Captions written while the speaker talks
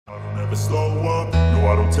never slow up, no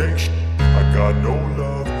I don't take shit. I got no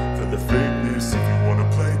love for the fakeness. If you wanna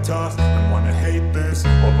play tough and wanna hate this,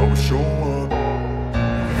 I'll always show up.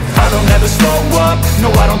 I don't ever slow up,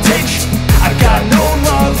 no I don't take shit. I got no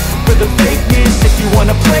love for the fakeness. If you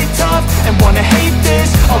wanna play tough and wanna hate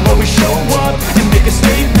this, I'll always show up and make a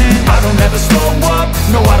statement. I don't ever slow up,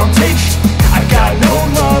 no I don't take shit. I got no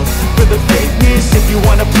love for the fakeness. If you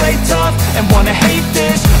wanna play tough and wanna hate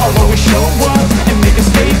this, I'll always show up and make a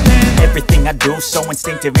statement. Everything I do so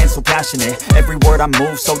instinctive and so passionate. Every word I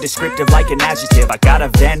move so descriptive like an adjective. I got a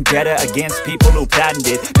vendetta against people who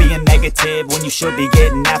patented being negative when you should be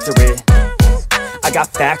getting after it. I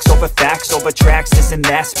got facts over tracks, this and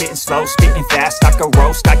that. Spitting slow, spitting fast, I could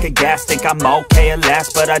roast, I could gas. Think I'm okay at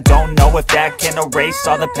last, but I don't know if that can erase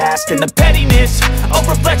all the past. And the pettiness, a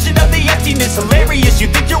reflection of the emptiness. Hilarious, you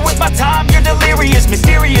think you're worth my time, you're delirious.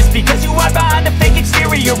 Mysterious, because you hide behind a fake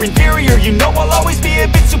exterior. Inferior, you know I'll always be a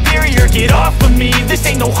bit superior. Get off of me, this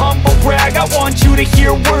ain't no humble brag. I want you to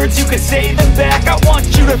hear words, you can say them back. I want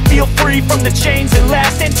you to feel free from the chains that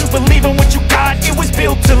last, and to believe in what you got, it was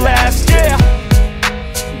built to last, yeah.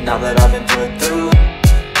 Now that I've been put through,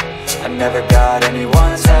 I never got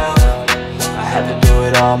anyone's help. I had to do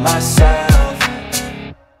it all myself.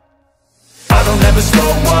 I don't ever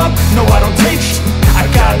slow up, no I don't take shit. I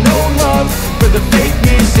got no love for the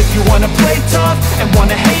fakeness. If you wanna play tough and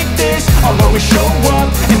wanna hate this, I'll always show up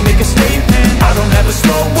and make a statement. I don't ever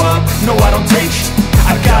slow up, no I don't take shit.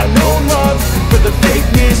 I got no love for the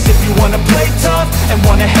fakeness. If you wanna play tough and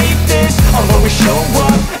wanna hate this, I'll always show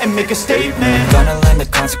up and make a statement. Gonna learn the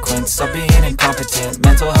consequence of being incompetent.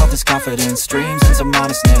 Mental health is confidence, dreams and some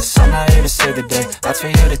honestness. I'm not here to save the day, that's for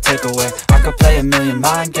you to take away. I could play a million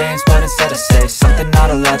mind games, but instead I say something not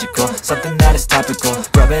illogical, something that is topical.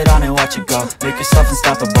 Rub it on and watch it go, make yourself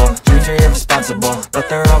unstoppable. Dreams are irresponsible, but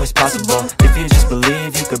they're always possible. If you just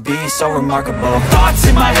believe, you could be so remarkable. Thoughts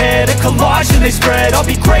in my head, a collage and they spread. I'll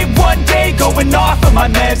be great one day, going off of my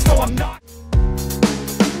meds. No, I'm not.